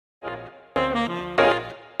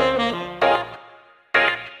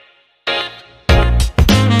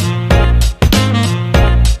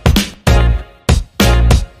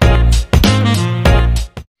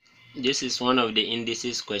this is one of the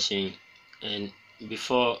indices question, and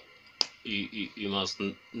before you must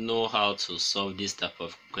know how to solve this type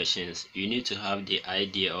of questions, you need to have the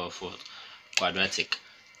idea of what quadratic,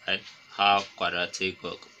 right? How quadratic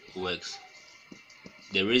works.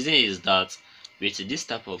 The reason is that with this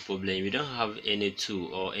type of problem, we don't have any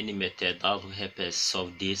tool or any method that will help us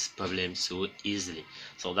solve this problem so easily.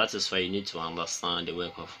 So that is why you need to understand the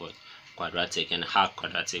work of what quadratic and how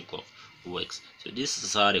quadratic works. So this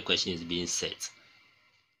is how the question is being set.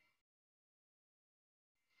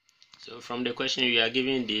 So from the question, we are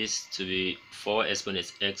given this to be 4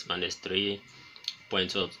 exponent x minus 3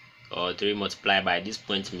 point what, or 3 multiplied by this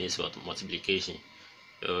point means what, multiplication.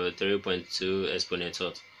 So 3.2 exponent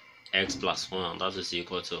what, x plus 1, that is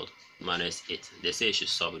equal to minus 8. They say you should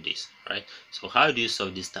solve this, right? So how do you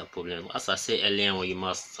solve this type of problem? As I said earlier, you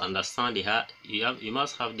must understand you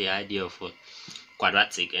must have the idea of what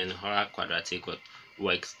quadratic and how quadratic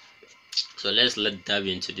works. So let's dive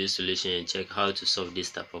into this solution and check how to solve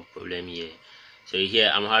this type of problem here. So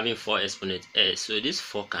here I'm having 4 exponent s. So this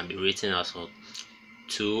 4 can be written as what,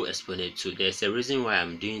 2 exponent 2. There's a reason why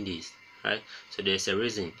I'm doing this, right? So there's a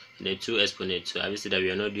reason. And then 2 exponent 2, obviously that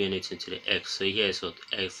we are not doing anything to the x. So here is what,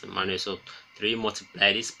 x minus what, 3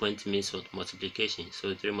 multiply this point means what, multiplication.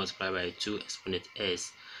 So 3 multiplied by 2 exponent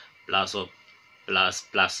s plus what,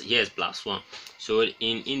 plus here is plus 1. So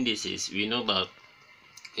in indices we know that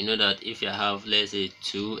if you have, let's say,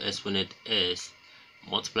 2 exponent s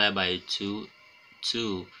multiplied by 2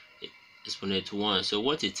 exponent 1, so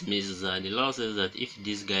what it means is that the law says that if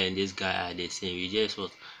this guy and this guy are the same, you just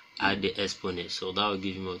what, add the exponent. So that will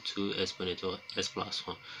give you 2 exponent or s plus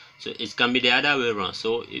 1. So it can be the other way around.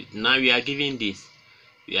 So now we are giving this,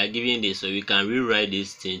 so we can rewrite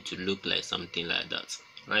this thing to look like something like that,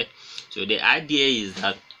 right? So the idea is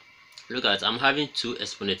that, look at, I'm having 2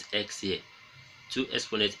 exponent x here, 2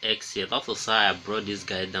 exponent x here. That was how I brought this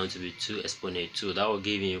guy down to be 2 exponent 2. That will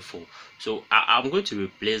give me 4. So I'm going to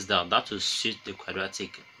replace that. That will suit the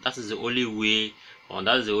quadratic. That is the only way, or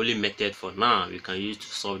that is the only method for now we can use to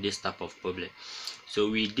solve this type of problem.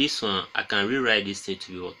 So with this one, I can rewrite this thing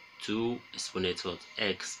to be what, 2 exponent what,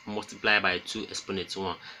 x multiplied by 2 exponent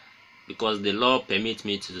 1, because the law permits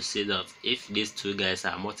me to say that if these two guys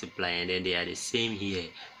are multiplying and then they are the same here,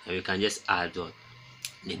 and we can just add on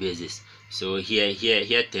the basis. So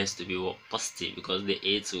here tends to be what, positive, because the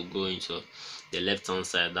 8 will go into the left hand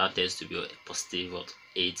side. That tends to be a positive what,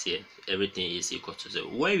 8 here. Everything is equal to 0.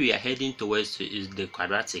 Where we are heading towards to is the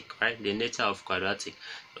quadratic, right? The nature of quadratic.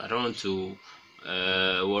 I don't want to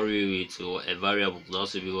worry with a variable. That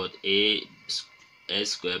should be what, a s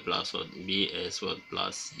squared plus what, b s what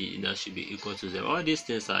plus c, that should be equal to 0. All these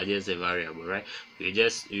things are just a variable, right?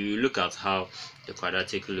 You look at how the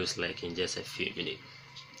quadratic looks like in just a few minutes.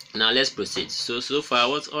 Now let's proceed. So far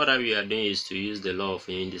all that we are doing is to use the law of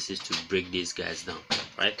indices to break these guys down,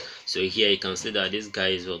 right? So here you can see that this guy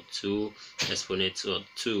is what, 2 exponent or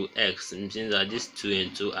 2x. It means that these 2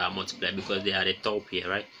 and 2 are multiplied because they are the top here,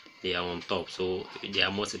 right? They are on top, so they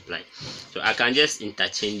are multiplied. So I can just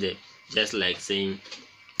interchange them, just like saying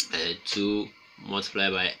 2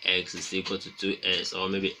 multiplied by x is equal to 2s, or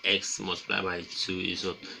maybe x multiplied by 2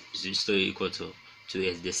 is still equal to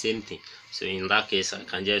 2s, the same thing. So in that case, I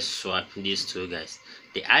can just swap these two guys.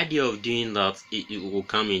 The idea of doing that, it will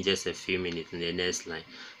come in just a few minutes in the next line.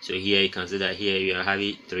 So here you can see that here you are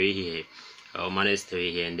having 3 here, or minus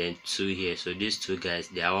 3 here, and then 2 here. So these two guys,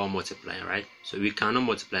 they are all multiplying, right? So we cannot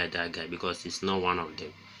multiply that guy because it's not one of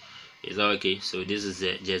them. Is that okay? So this is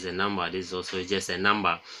just a number. This is also just a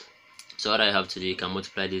number. So what I have to do, you can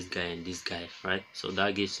multiply this guy and this guy, right? So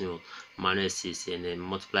that gives you minus 6, and then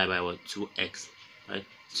multiply by what, 2x, right?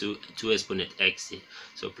 2 exponent x here,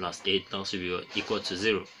 so plus 8, that should be equal to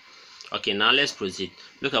 0. Okay, now let's proceed.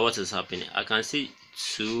 Look at what is happening. I can see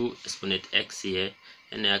 2 exponent x here,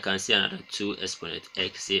 and then I can see another 2 exponent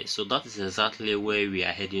x here. So that is exactly where we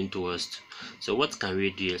are heading towards to. So what can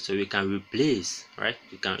we do? So we can replace, right?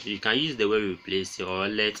 You can use the word replace here, or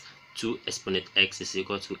let 2 exponent x is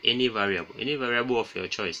equal to any variable of your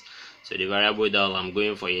choice. So the variable that I'm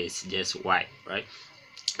going for here is just y, right?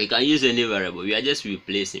 We can use any variable. We are just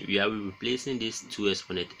replacing. We are replacing this 2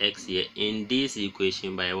 exponent x here in this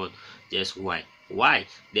equation by what? Just y. Why?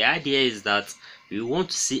 The idea is that we want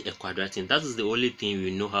to see a quadratic. That is the only thing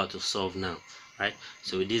we know how to solve now, right?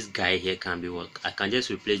 So this guy here can be what? I can just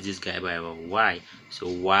replace this guy by y. So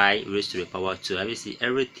y raised to the power 2. Obviously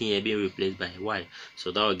everything here being replaced by y.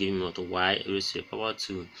 So that will give me what? Y raised to the power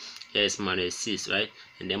 2. Here is minus 6, right?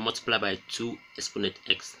 And then multiply by 2 exponent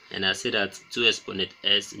x. And I say that 2 exponent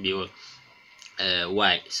s be what?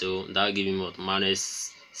 Y. So that will give me what?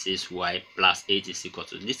 Minus 6y plus 8 is equal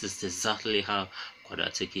to. This is exactly how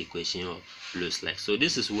quadratic equation looks like. So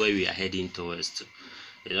this is where we are heading towards to.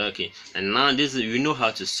 Okay, and now this is, we know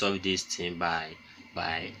how to solve this thing by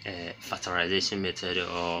factorization method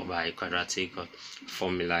or by quadratic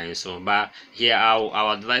formula and so on. But here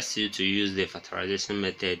I'll advise you to use the factorization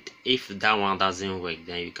method. If that one doesn't work,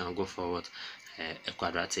 then you can go for a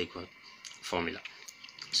quadratic formula.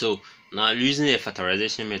 So now using a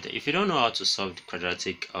factorization method, if you don't know how to solve the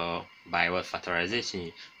quadratic by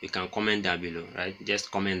factorization, you can comment down below, right?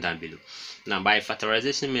 Just comment down below. Now by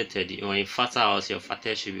factorization method, when you factor out, your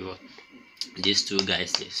factor should be what? These two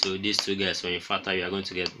guys here. So these two guys, when you factor, you are going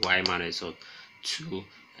to get y minus 2,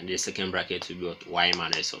 and the second bracket will be what? Y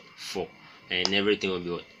minus 4, and everything will be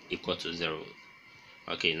what? Equal to 0.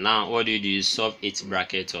 Okay, now what do? You solve each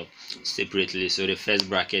bracket up separately. So the first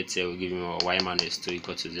bracket here will give me y minus 2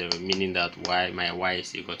 equal to 0, meaning that my y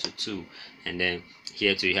is equal to 2, and then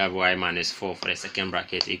here too you have y minus 4 for the second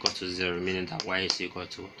bracket equal to 0, meaning that y is equal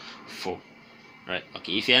to 4. Right.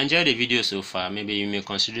 Okay, if you enjoyed the video so far, maybe you may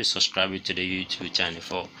consider subscribing to the YouTube channel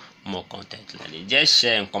for more content learning. Just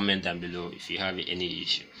share and comment down below if you have any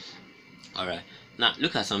issue. All right, now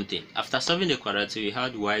look at something. After solving the quadratic, we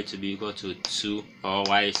had y to be equal to 2, or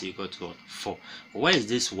y is equal to 4. Where is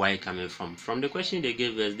this y coming from? From the question they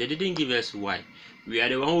gave us, they didn't give us y. We are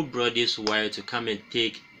the one who brought this y to come and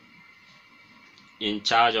take in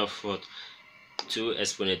charge of what? 2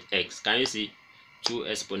 exponent x. Can you see? 2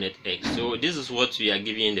 exponent x. So this is what we are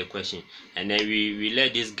giving in the question, and then we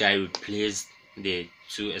let this guy replace the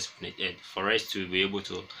 2 exponent x for us to be able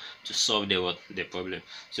to solve the problem.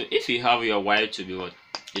 So if you have your y to be what?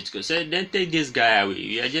 It's good. So then take this guy away.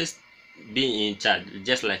 You are just being in charge,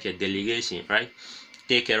 just like a delegation, right?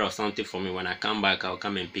 Take care of something for me. When I come back, I'll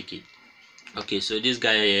come and pick it. Okay, so this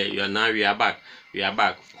guy here, we are back.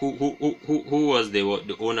 Who was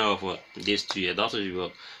the owner of these two here? That was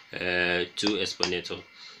what? 2 exponential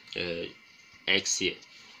x here.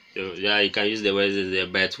 So yeah, you can use the words there,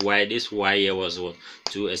 but why this y here was what?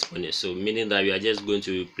 2 exponential. So meaning that we are just going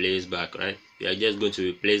to replace back, right? We are just going to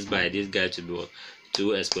replace by this guy to be what? 2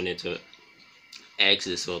 exponential x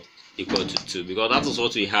is what? Equal to 2, because that was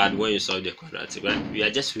what we had when you solved the quadratic, right? We are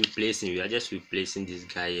just replacing this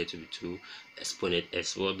guy here to be 2 exponent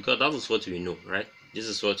s. Well, because that is what we know, right? This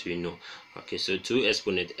is what we know. Okay, so 2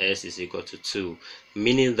 exponent s is equal to 2,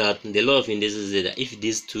 meaning that the law of indices is that if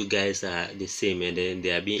these two guys are the same and then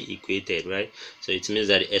they are being equated, right? So it means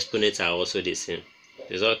that the exponents are also the same.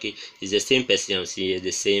 It's okay, it's the same person. I'm seeing here,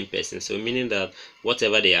 the same person. So meaning that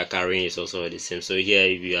whatever they are carrying is also the same. So here,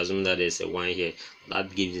 if you assume that there's a 1 here,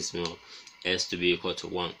 that gives this more s to be equal to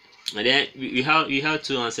 1. And then we have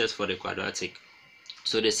two answers for the quadratic.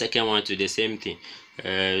 So the second one to the same thing.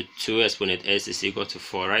 2 exponent s is equal to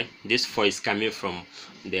 4, right? This 4 is coming from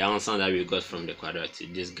the answer that we got from the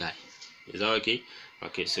quadratic, this guy. Is that okay?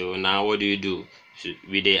 Okay, so now what do? So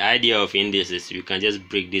with the idea of indices, you can just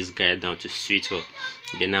break this guy down to switch up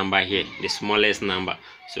the number here, the smallest number.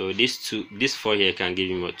 So this 4 here can give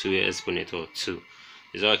him a 2 exponent of 2.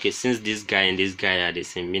 Is that okay? Since this guy and this guy are the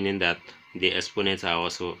same, meaning that the exponents are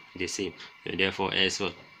also the same, and therefore s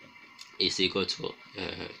is equal to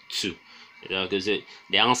 2. Okay, so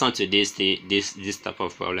the answer to this type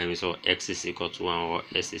of problem is x is equal to 1 or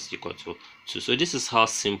s is equal to 2. So this is how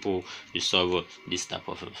simple you solve this type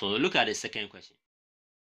of problem. So look at the second question.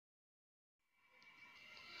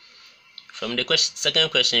 From the second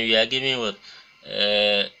question, we are given what?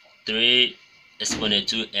 3 exponent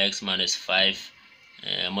 2x minus 5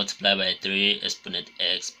 multiplied by 3 exponent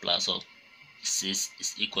x plus 6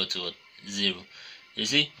 is equal to 0. You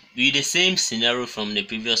see, with the same scenario from the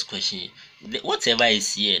previous question, whatever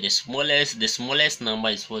is here, the smallest number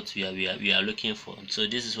is what we are looking for. So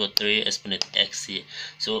this is what 3 exponent x here.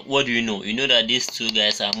 So what do you know? You know that these two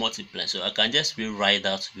guys are multiplied. So I can just rewrite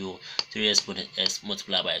that to be 3 exponent x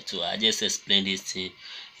multiplied by 2. I just explained this in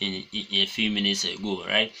a few minutes ago,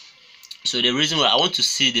 right? So the reason why I want to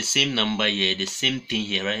see the same number here, the same thing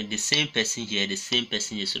here, right? The same person here, the same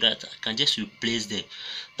person here, so that I can just replace them.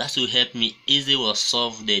 That will help me easily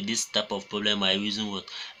solve this type of problem by using what?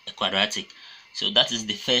 A quadratic. So that is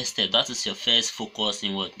the first step. That is your first focus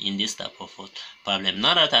in this type of problem.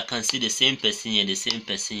 Now that I can see the same person here, the same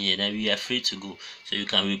person here, then we are free to go. So you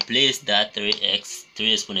can replace that 3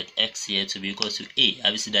 exponent x here to be equal to a.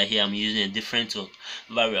 Obviously that here I'm using a different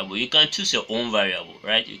variable. You can choose your own variable,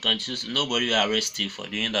 right? You can choose, nobody will arrest you for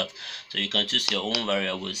doing that. So you can choose your own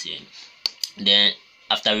variables here. Then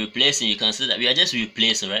After replacing, you can see that we are just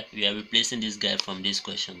replacing, right? We are replacing this guy from this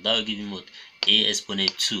question. That will give him what? A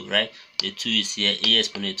exponent 2, right? The 2 is here, A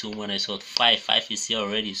exponent 2 minus what? 5. 5 is here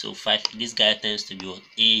already, so 5, this guy tends to be what?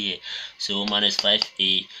 A here. So minus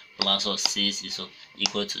 5A plus what? 6 is what?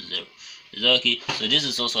 Equal to 0. Is that okay? So this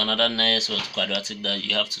is also another nice what? Quadratic that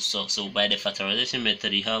you have to solve. So by the factorization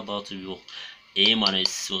method, you have about to be what? A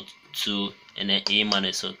minus what? 2 and then A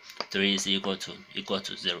minus what? 3 is equal to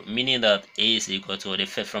 0, meaning that A is equal to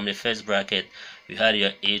from the first bracket we had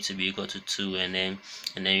your A to be equal to 2, and then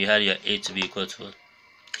you had your A to be equal to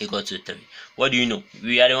 3. What do you know?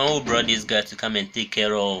 We are the one who brought this guy to come and take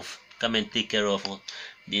care of what?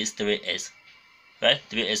 This 3s, right?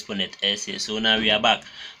 3 exponent s here. So now we are back.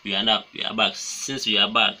 We are back. Since we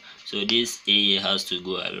are back, so this A has to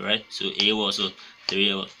go away, right? So A was what?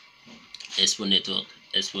 3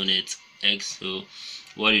 exponent x. So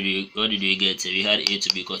what did we get? We had A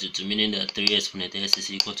to be equal to 2, meaning that 3 exponent s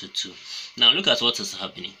is equal to 2. Now look at what is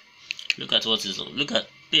happening.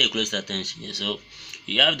 Pay close attention here. So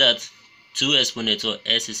you have that 2 exponent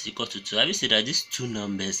s is equal to 2. Have you seen that these two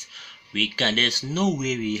numbers, there's no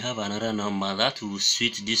way we have another number that will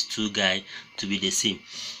suit these two guys to be the same,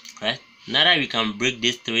 right? Neither we can break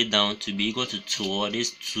this 3 down to be equal to 2, or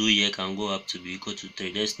this 2 here can go up to be equal to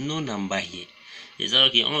 3. There's no number here. Is that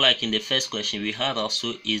okay? Unlike in the first question, we had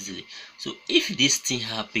also easily. So if this thing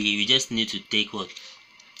happen, we just need to take what?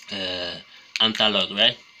 Antilog,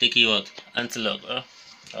 right? Taking what? Antilog,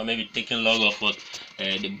 or maybe taking log of what?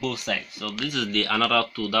 The both sides. So this is the another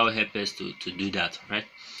tool that will help us to do that, right?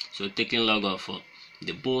 So taking log of what?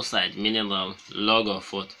 The both sides, meaning that log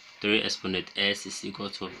of what? 3 exponent s is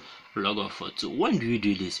equal to log of what? 2. When do we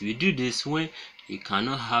do this? We do this when you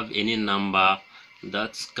cannot have any number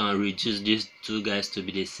that can reduce these two guys to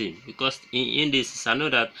be the same, because in this I know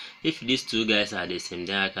that if these two guys are the same,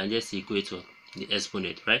 then I can just equate to the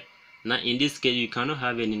exponent, right? Now in this case you cannot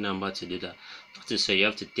have any number to do that. That is why you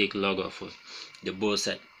have to take log of the both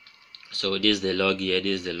side. So this is the log here,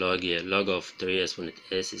 this is the log here. Log of 3 exponent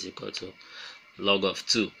s is equal to log of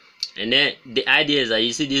 2. And then the idea is that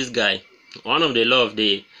you see this guy, one of the law of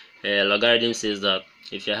the logarithm says that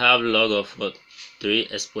if you have log of what? 3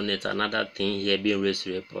 exponent, another thing here being raised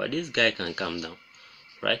to the power, this guy can come down,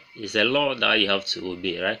 right? It's a law that you have to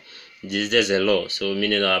obey, right? This is just a law. So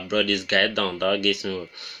meaning that I brought this guy down, that gives me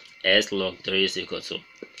s log 3 is equal to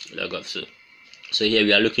log of 2. So here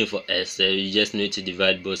we are looking for s, so you just need to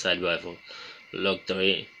divide both sides by 4, log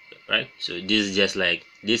 3, right? So this is just like,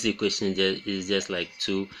 this equation is just like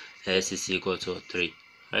 2s is equal to 3.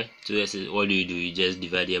 Right? 2s is, what do? You just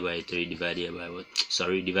divide here by 3, divide here by what?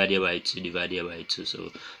 Sorry, divide here by 2, divide here by 2. So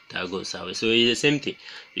that goes away. So it's the same thing.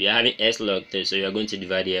 We are having s log 3, so you are going to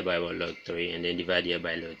divide here by what? Log 3, and then divide here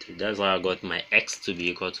by log 3. That's why I got my x to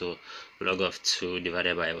be equal to log of 2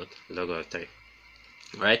 divided by what? Log of 3.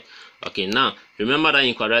 Right? Okay, now remember that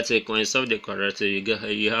in quadratic, when you solve the quadratic,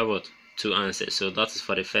 you have what? 2 answers. So that is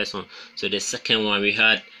for the first one. So the second one, we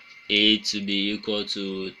had a to be equal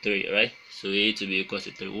to 3, right? So a to be equal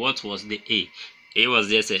to 3. What was the a? A was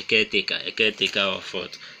just a caretaker of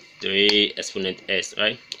what? 3 exponent s,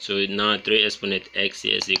 right? So now 3 exponent x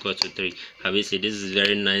is equal to 3. Obviously this is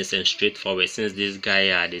very nice and straightforward, since this guy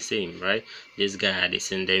are the same, right? This guy are the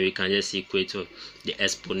same, then we can just equate to the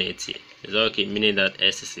exponent here. Is that okay? Meaning that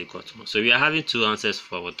s is equal to 1. So we are having 2 answers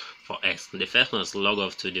for what? For x. The first one is log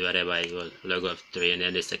of 2 divided by log of 3, and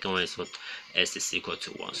then the second one is what? S is equal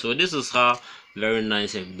to 1. So this is how very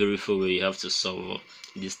nice and beautiful way you have to solve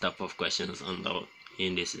this type of questions on the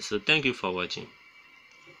indices. So thank you for watching.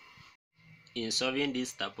 In solving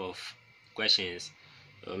this type of questions,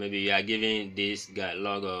 or maybe you are giving this guy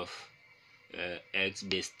log of x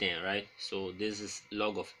base 10, right? So this is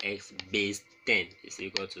log of x base 10 is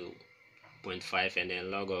equal to 0.5, and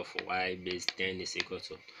then log of y base 10 is equal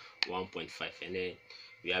to 1.5, and then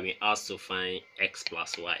we have been asked to find x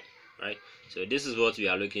plus y, right? So this is what we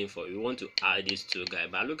are looking for. We want to add these two guys,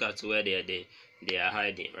 but look at where they are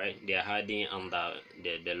hiding, right? They are hiding under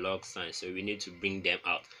the log sign, so we need to bring them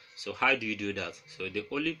out. So how do you do that? So the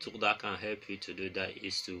only tool that can help you to do that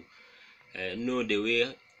is to know the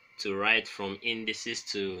way to write from indices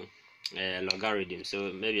to logarithm.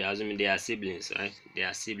 So maybe assuming they are siblings, right? They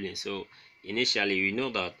are siblings. So initially we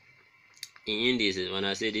know that in indices, when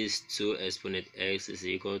I say this 2 exponent x is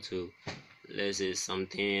equal to, let's say,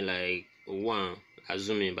 something like 1,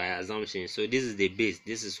 assuming by assumption. So this is the base.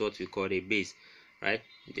 This is what we call the base, right?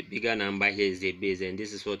 The bigger number here is the base, and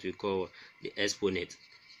this is what we call the exponent.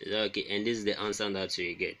 Is that okay? And this is the answer that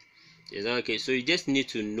you get. Is that okay? So you just need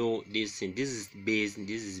to know this thing. This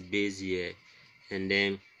is base here, and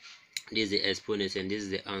then this is the exponent, and this is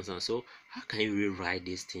the answer. So how can you rewrite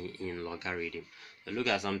this thing in logarithm? Now look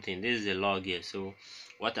at something. This is the log here. So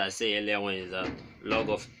what I say earlier on is that log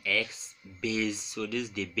of x base, so this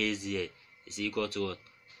is the base here, is equal to what?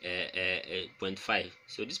 0.5.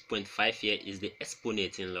 So this 0.5 here is the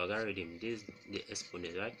exponent in logarithm. This is the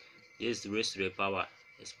exponent, right? This is raised to the power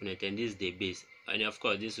exponent, and this is the base, and of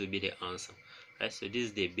course this will be the answer, right? So this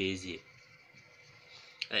is the base here.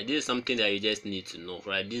 This is something that you just need to know,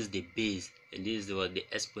 right? This is the base, and this is what the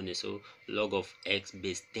exponent. So log of x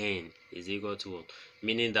base 10 is equal to what?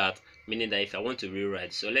 Meaning that if I want to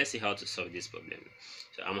rewrite, so let's see how to solve this problem.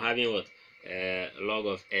 So I'm having what? Log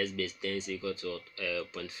of x base 10 is equal to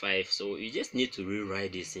 0.5. So you just need to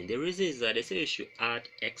rewrite this thing. The reason is that they say you should add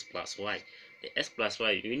x plus y. The x plus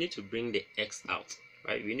y, you need to bring the x out,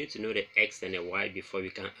 right? We need to know the x and the y before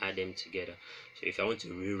we can add them together. So if I want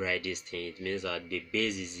to rewrite this thing, it means that the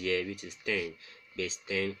base is here, which is 10, base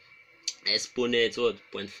 10, exponent what?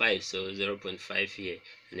 0.5, so 0.5 here,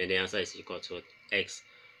 and then the answer is equal to what? X,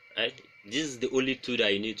 right? This is the only tool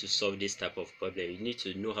that you need to solve this type of problem. You need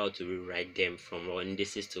to know how to rewrite them from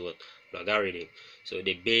indices to what? Logarithm. So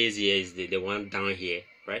the base here is the one down here,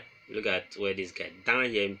 right? Look at where this guy down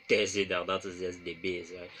here tells it that is just the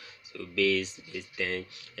base, right? So base is 10,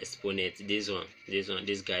 exponent, this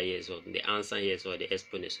guy here is what? The answer here is what? The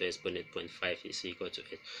exponent. So exponent 0.5 is equal to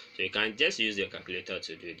it. So you can just use your calculator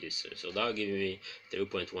to do this. So that will give me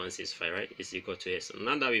 3.165, right? It's equal to s. So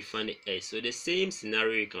now that we find the s, so the same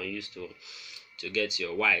scenario you can use to get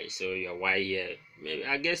your y. So your y here, maybe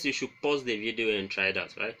I guess you should pause the video and try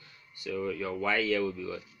that, right? So your y here will be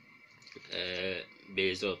what?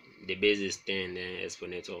 Base up, the base is 10, then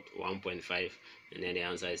exponent of 1.5, and then the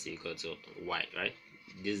answer is equal to y, right?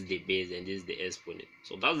 This is the base and this is the exponent.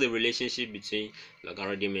 So that's the relationship between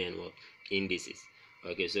logarithm and what? Indices.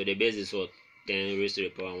 Okay, so the base is what? 10 raised to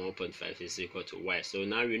the power 1.5 is equal to y. So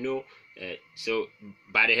now we know, so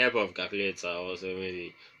by the help of calculator also,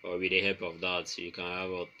 maybe, or with the help of that, so you can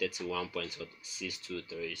have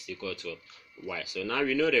 31.623 is equal to y. So now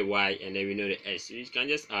we know the y, and then we know the s, so you can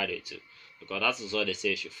just add it too, because that's what they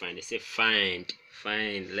say you should find. They say find,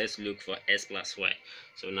 let's look for s plus y.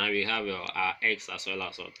 So now we have our x as well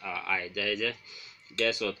as what? Our I.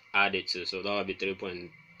 Guess what? Add it to, so that will be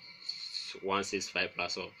 3.165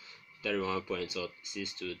 plus what?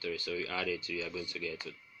 31.623. So you add it to, you are going to get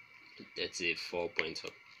to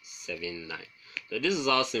 34.79. So this is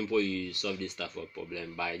how simple you solve this type of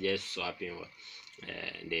problem, by just swapping what?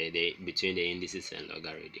 The between the indices and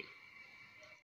logarithm.